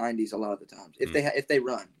hard 90s a lot of the times if they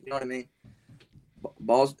run. You know what I mean?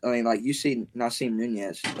 Balls. I mean, like you see Nasim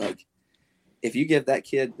Nunez. Like if you give that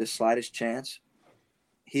kid the slightest chance,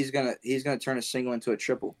 he's gonna turn a single into a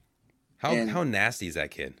triple. How nasty is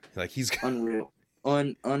that kid? Like he's unreal,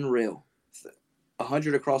 unreal.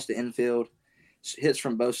 100 across the infield, hits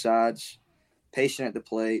from both sides, patient at the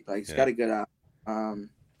plate. Like he's got a good eye.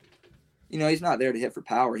 You know, he's not there to hit for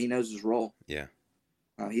power. He knows his role. Yeah.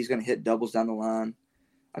 He's going to hit doubles down the line.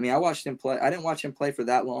 I mean, I watched him play. I didn't watch him play for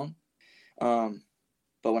that long.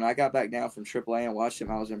 But when I got back down from AAA and watched him,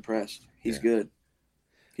 I was impressed. He's good.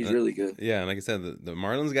 He's really good. Yeah, and like I said, the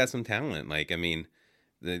Marlins got some talent. Like, I mean,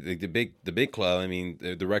 the big club. I mean,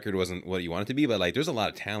 the record wasn't what you want it to be, but like, there's a lot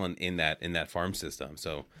of talent in that farm system.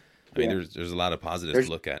 So, I mean, there's a lot of positives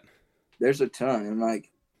to look at. There's a ton, and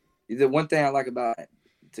like the one thing I like about it,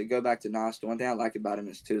 to go back to Nas, the one thing I like about him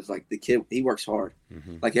is like the kid, he works hard.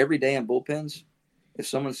 Like every day in bullpens, if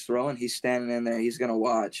someone's throwing, he's standing in there. He's gonna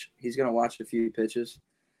watch a few pitches,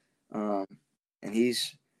 and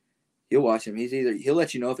he'll watch him. He'll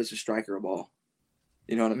let you know if it's a strike or a ball.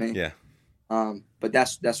 You know what I mean? Yeah. But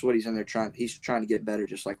that's what he's in there trying. He's trying to get better,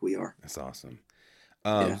 just like we are. That's awesome.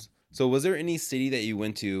 So was there any city that you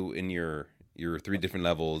went to in your 3 different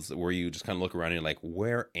levels where you just kind of look around and you're like,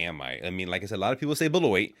 where am I? I mean, like I said, a lot of people say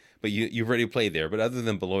Beloit, but you've already played there. But other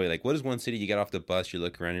than Beloit, like, what is one city you get off the bus, you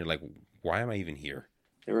look around and you're like, why am I even here?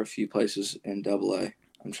 There were a few places in AA.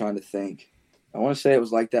 I'm trying to think. I want to say it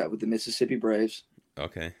was like that with the Mississippi Braves.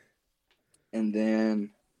 Okay. And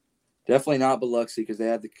then definitely not Biloxi because they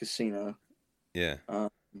had the casino. Yeah.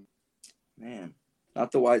 Man,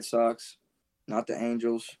 not the White Sox, not the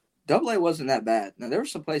Angels. AA wasn't that bad. Now there were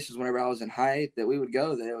some places whenever I was in high that we would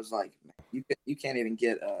go that it was like you can't even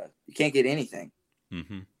get you can't get anything. You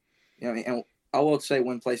know what I mean? And I will say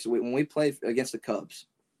one place when we played against the Cubs,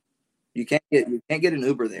 you can't get an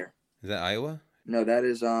Uber there. Is that Iowa? No, that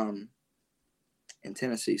is in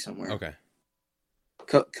Tennessee somewhere. Okay.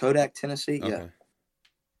 Kodak, Tennessee. Okay.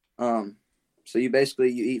 Yeah. So you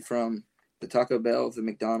eat from the Taco Bell, the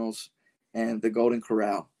McDonald's, and the Golden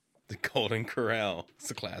Corral. The Golden Corral. It's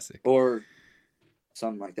a classic. Or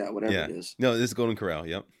something like that, whatever it is. No, this is Golden Corral,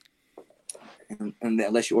 yep. And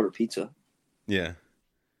unless you order pizza. Yeah.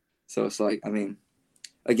 So it's like, I mean,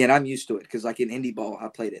 again, I'm used to it because like in indie ball,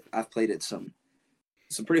 I've played it some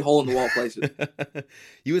pretty hole in the wall places.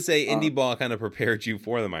 You would say indie ball kind of prepared you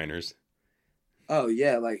for the minors. Oh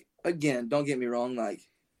yeah, like again, don't get me wrong. Like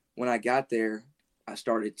when I got there, I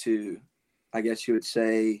started to, I guess you would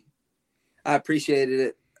say, I appreciated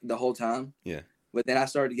it the whole time. Yeah. But then I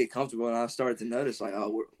started to get comfortable and I started to notice like,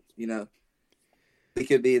 oh, we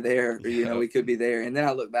could be there, or, we could be there. And then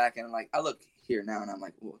I look back and I'm like, I look here now and I'm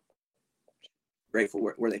like, well, grateful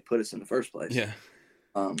where they put us in the first place. Yeah.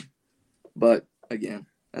 But again,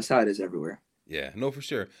 that's how it is everywhere. Yeah, no, for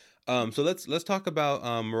sure. So let's talk about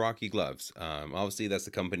Meraki Gloves. Obviously that's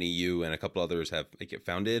the company you and a couple others have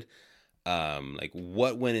founded. Like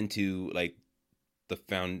what went into like the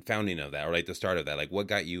founding of that, or like the start of that? Like what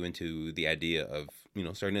got you into the idea of,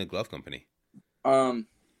 starting a glove company?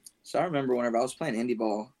 So I remember whenever I was playing indie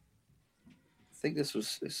ball, I think I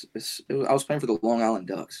was playing for the Long Island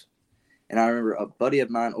Ducks. And I remember a buddy of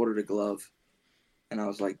mine ordered a glove and I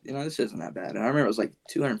was like, this isn't that bad. And I remember it was like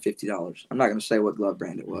 $250. I'm not going to say what glove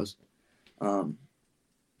brand it was.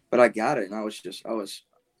 But I got it and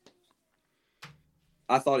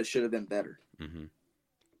I thought it should have been better. Mm-hmm.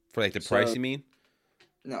 For like the price, you mean?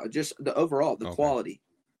 No, just the overall, the quality.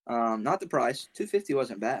 Not the price. $250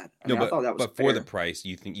 wasn't bad. I thought that was but fair. For the price,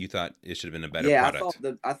 you thought it should have been a better product.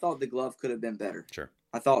 Yeah, I thought the glove could have been better. Sure.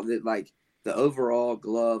 I thought that like the overall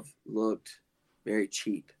glove looked very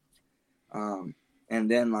cheap. And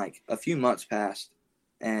then like a few months passed,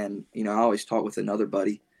 and I always talk with another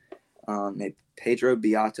buddy named Pedro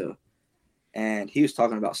Beato, and he was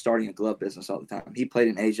talking about starting a glove business all the time. He played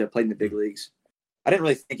in Asia, played in the big leagues. I didn't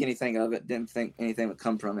really think anything of it. Didn't think anything would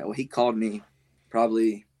come from it. Well, he called me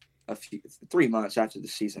probably 3 months after the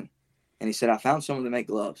season, and he said, "I found someone to make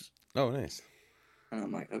gloves." Oh, nice. And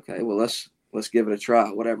I'm like, okay, well let's give it a try.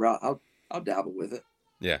 Whatever, I'll dabble with it.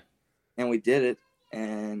 Yeah. And we did it,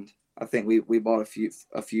 and I think we bought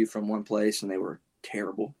a few from one place, and they were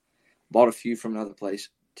terrible. Bought a few from another place,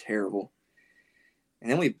 terrible. And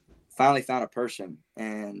then we finally found a person,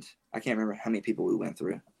 and I can't remember how many people we went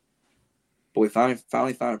through, but we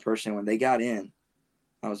finally found a person. When they got in,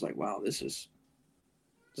 I was like, wow, this is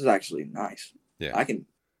actually nice. Yeah. I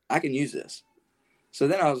can use this. So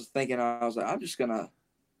then I was thinking, I was like, I'll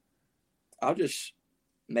just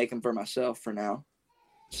make them for myself for now.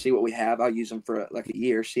 See what we have. I'll use them for like a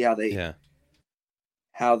year. See how we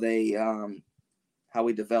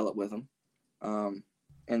develop with them.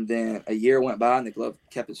 And then a year went by, and the glove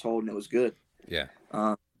kept its hold, and it was good. Yeah.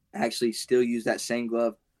 I actually still use that same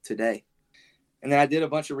glove today. And then I did a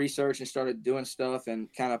bunch of research and started doing stuff and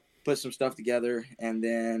kind of put some stuff together, and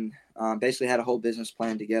then basically had a whole business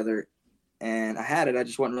plan together. And I had it. I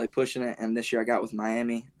just wasn't really pushing it. And this year I got with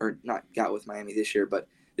Miami, or not got with Miami this year, but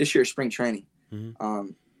this year spring training.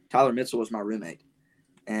 Mm-hmm. Tyler Mitchell was my roommate,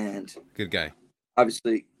 and Good guy.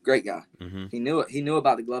 obviously great guy. Mm-hmm. He knew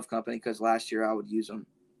about the glove company because last year I would use them,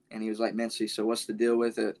 and he was like, Mincy, so what's the deal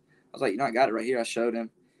with it? I was like, I got it right here. I showed him.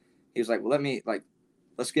 He was like, well,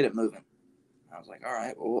 let's get it moving. I was like, all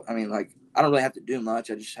right. Well, I mean, like, I don't really have to do much.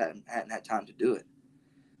 I just hadn't had time to do it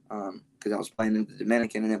because I was playing in the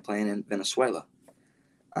Dominican and then playing in Venezuela.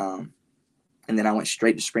 And then I went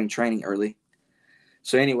straight to spring training early.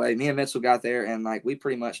 So anyway, me and Mitchell got there, and like we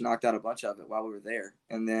pretty much knocked out a bunch of it while we were there.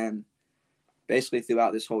 And then basically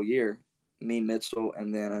throughout this whole year, me, Mitchell,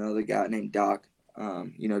 and then another guy named Doc,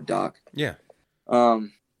 Doc. Yeah.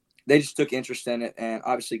 They just took interest in it, and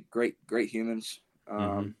obviously great humans.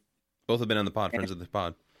 Both have been on the pod, friends of the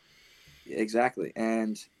pod. Exactly.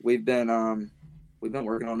 And we've been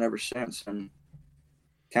working on it ever since. And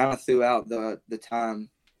kind of throughout the time,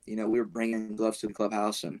 we were bringing gloves to the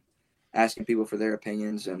clubhouse and asking people for their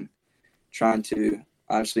opinions and trying to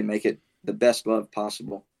obviously make it the best glove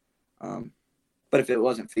possible. But if it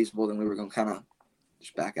wasn't feasible, then we were going to kind of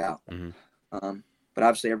just back out. Mm-hmm. But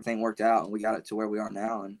obviously everything worked out, and we got it to where we are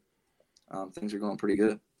now, and things are going pretty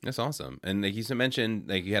good. That's awesome. And like you mentioned,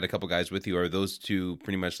 like you had a couple guys with you. Are those two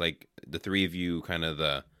pretty much like the three of you kind of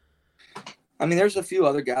the... I mean, there's a few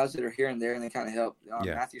other guys that are here and there, and they kind of help.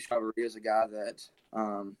 Yeah. Matthew Chavaria is a guy that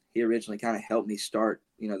he originally kind of helped me start,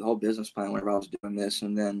 the whole business plan whenever I was doing this.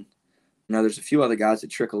 And then, there's a few other guys that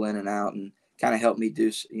trickle in and out and kind of help me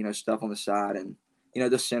do, stuff on the side, and,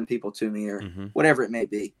 just send people to me or whatever it may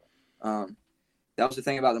be. That was the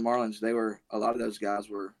thing about the Marlins. A lot of those guys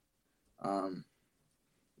were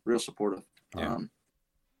real supportive. Yeah.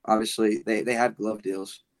 Obviously they had glove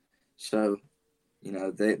deals. So,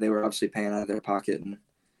 they were obviously paying out of their pocket, and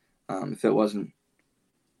if it wasn't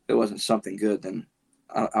something good, then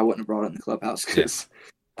I wouldn't have brought it in the clubhouse, because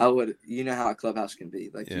I would. How a clubhouse can be.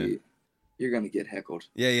 Like you're going to get heckled.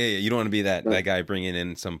 Yeah. You don't want to be that guy bringing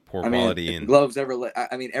in some poor quality. And gloves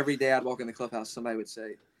every day I'd walk in the clubhouse, somebody would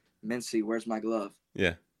say, "Mincy, where's my glove?"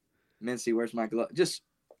 Yeah. "Mincy, where's my glove?" Just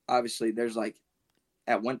obviously, there's like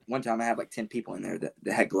at one time I had like 10 people in there that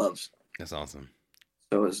had gloves. That's awesome.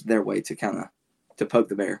 So it was their way to kind of to poke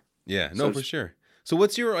the bear. Yeah, no, for sure. So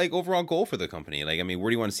what's your like overall goal for the company? Like, I mean, where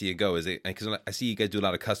do you want to see it go? Is it because I see you guys do a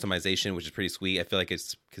lot of customization, which is pretty sweet. I feel like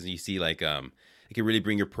it's because you see like it can really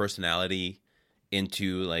bring your personality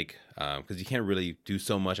into like because you can't really do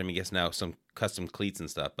so much. I mean, I guess now some custom cleats and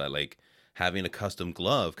stuff, but like having a custom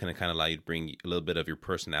glove can kind of allow you to bring a little bit of your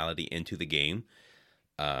personality into the game.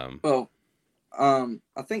 I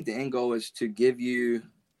think the end goal is to give you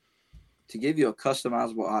a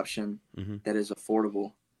customizable option that is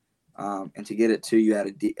affordable, and to get it to you at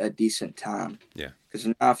a decent time. Yeah. Because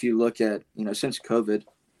now if you look at, since COVID,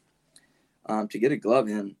 to get a glove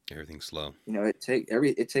in, everything's slow.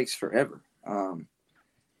 It takes forever. I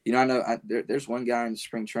know there's one guy in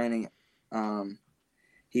spring training.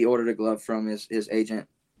 He ordered a glove from his agent.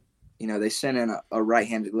 They sent in a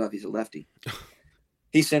right-handed glove. He's a lefty.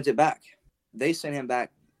 He sent it back. They sent him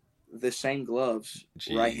back the same gloves,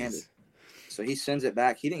 right-handed. So he sends it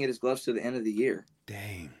back. He didn't get his gloves to the end of the year.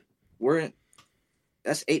 Dang.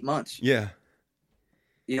 That's 8 months. Yeah.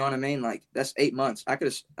 You know what I mean? Like, that's 8 months. I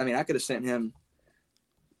could have sent him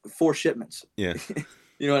 4 shipments. Yeah.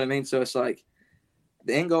 You know what I mean? So it's like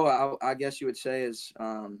the end goal, I guess you would say, is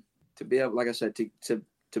to be able, like I said,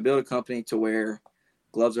 to build a company to where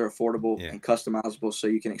gloves are affordable and customizable so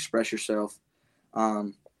you can express yourself.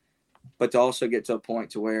 But to also get to a point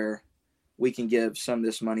to where we can give some of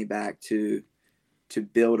this money back to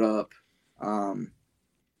build up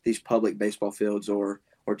these public baseball fields or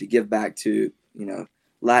to give back to,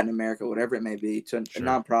 Latin America, whatever it may be, to a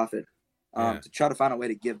nonprofit, to try to find a way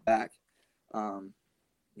to give back, to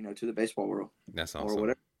the baseball world. That's awesome. Or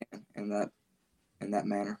whatever. And in that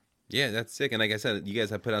manner. Yeah, that's sick. And like I said, you guys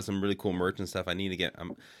have put out some really cool merch and stuff. I need to get.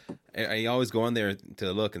 I always go on there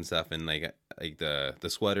to look and stuff, and like the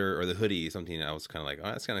sweater or the hoodie, something. I was kind of like, oh,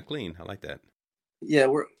 that's kind of clean. I like that. Yeah,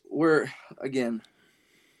 we're again,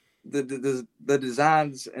 the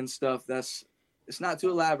designs and stuff. It's not too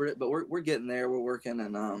elaborate, but we're getting there. We're working,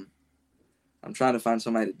 and I'm trying to find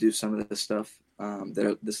somebody to do some of this stuff.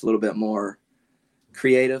 They're just a little bit more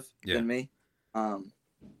creative than me. But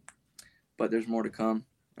there's more to come.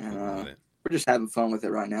 And we're just having fun with it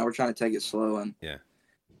right now. We're trying to take it slow and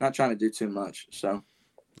not trying to do too much. So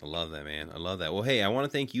I love that, man. I love that. Well, hey, I want to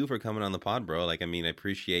thank you for coming on the pod, bro. Like, I mean, I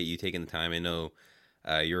appreciate you taking the time. I know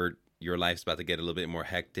your life's about to get a little bit more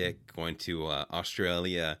hectic, going to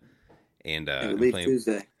Australia and leave playing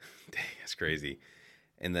Tuesday. Dang, that's crazy.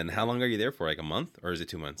 And then how long are you there for? Like a month, or is it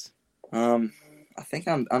 2 months? I think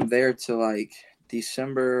I'm there till like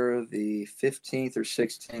December the 15th or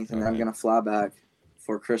 16th, and then I'm gonna fly back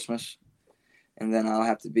for Christmas, and then I'll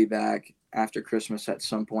have to be back after Christmas at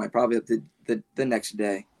some point, probably the next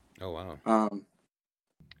day. Oh wow.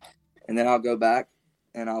 And then I'll go back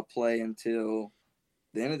and I'll play until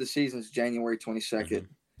the end of the season is January 22nd.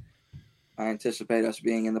 Mm-hmm. I anticipate us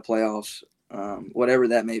being in the playoffs, whatever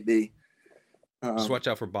that may be. Just watch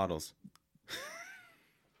out for bottles.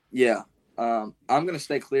 Yeah. I'm going to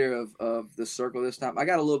stay clear of the circle this time. I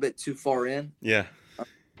got a little bit too far in. Yeah.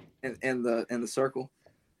 In the circle,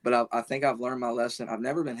 but I think I've learned my lesson. I've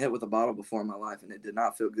never been hit with a bottle before in my life, and it did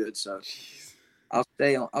not feel good. So I'll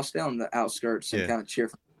stay on the outskirts and kind of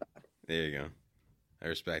cheer. There you go. I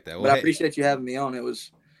respect that. Well, but I appreciate you having me on. It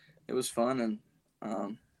was fun,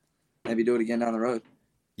 and maybe do it again down the road.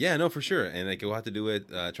 Yeah, no, for sure. And like we'll have to do it.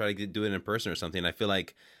 Try to do it in person or something. I feel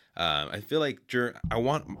like my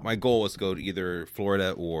goal was to go to either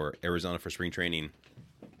Florida or Arizona for spring training.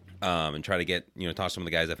 And try to get, talk to some of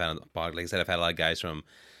the guys I've had on the pod. Like I said, I've had a lot of guys from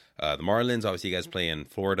the Marlins. Obviously, you guys play in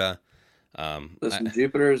Florida. Listen,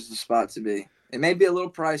 Jupiter is the spot to be. It may be a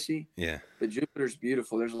little pricey, but Jupiter's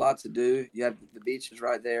beautiful. There's a lot to do. You have the beaches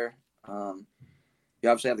right there. You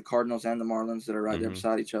obviously have the Cardinals and the Marlins that are right there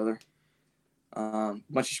beside each other. A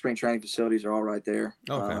bunch of spring training facilities are all right there.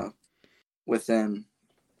 Within,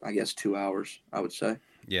 I guess, 2 hours, I would say.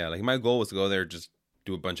 Yeah, like my goal was to go there, just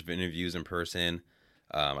do a bunch of interviews in person.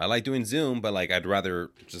 I like doing Zoom, but like I'd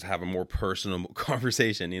rather just have a more personal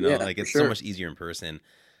conversation, like it's so much easier in person.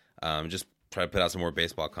 Just try to put out some more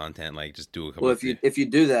baseball content, like just do a couple. Well, if you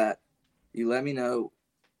do that, you let me know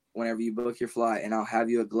whenever you book your flight, and I'll have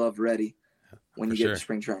you a glove ready when you get to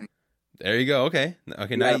spring training. There you go. Okay.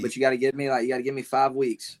 Now, but you got to give me 5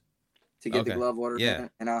 weeks to get the glove order in,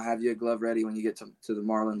 and I'll have you a glove ready when you get to the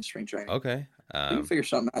Marlins spring training. Okay. You can figure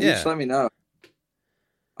something out. Just let me know.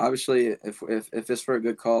 Obviously, if it's for a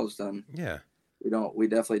good cause, then we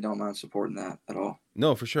definitely don't mind supporting that at all.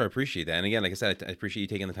 No, for sure, I appreciate that. And again, like I said, I appreciate you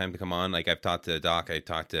taking the time to come on. Like I've talked to Doc, I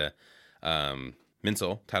talked to Tyler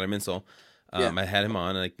Minsel. I had him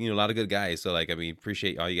on, and a lot of good guys. So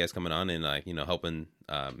appreciate all you guys coming on and helping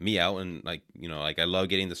me out, and I love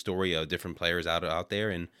getting the story of different players out there,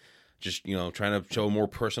 and just trying to show a more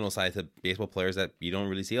personal side to baseball players that you don't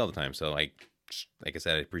really see all the time. So like I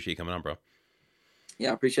said, I appreciate you coming on, bro. Yeah,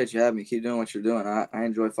 I appreciate you having me. Keep doing what you're doing. I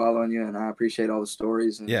enjoy following you, and I appreciate all the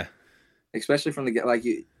stories. And especially from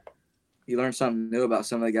you learn something new about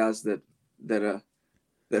some of the guys that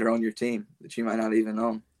are on your team that you might not even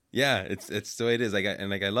know. Yeah, it's the way it is.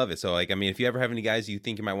 I love it. So if you ever have any guys you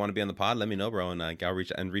think you might want to be on the pod, let me know, bro, and I'll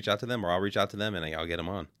reach out to them, or I'll reach out to them, and I'll get them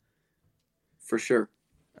on. For sure.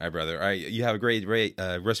 All right, brother. All right, you have a great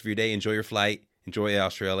rest of your day. Enjoy your flight. Enjoy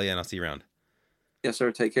Australia, and I'll see you around. Yes,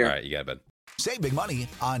 sir. Take care. All right, you got it, bud. Save big money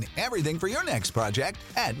on everything for your next project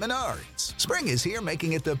at Menards. Spring is here,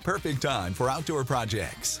 making it the perfect time for outdoor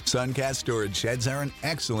projects. Suncast storage sheds are an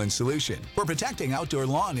excellent solution for protecting outdoor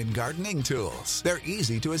lawn and gardening tools. They're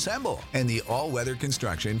easy to assemble, and the all-weather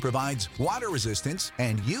construction provides water resistance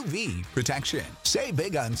and UV protection. Save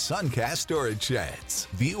big on Suncast storage sheds.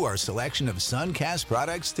 View our selection of Suncast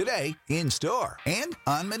products today in store and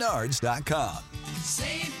on Menards.com.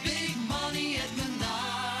 Save big money at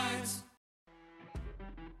Menards.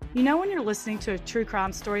 You know when you're listening to a true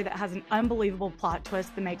crime story that has an unbelievable plot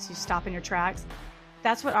twist that makes you stop in your tracks?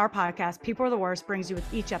 That's what our podcast, People Are the Worst, brings you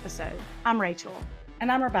with each episode. I'm Rachel.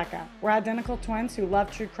 And I'm Rebecca. We're identical twins who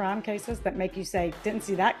love true crime cases that make you say, didn't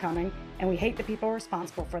see that coming, and we hate the people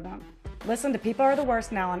responsible for them. Listen to People Are the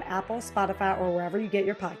Worst now on Apple, Spotify, or wherever you get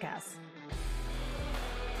your podcasts.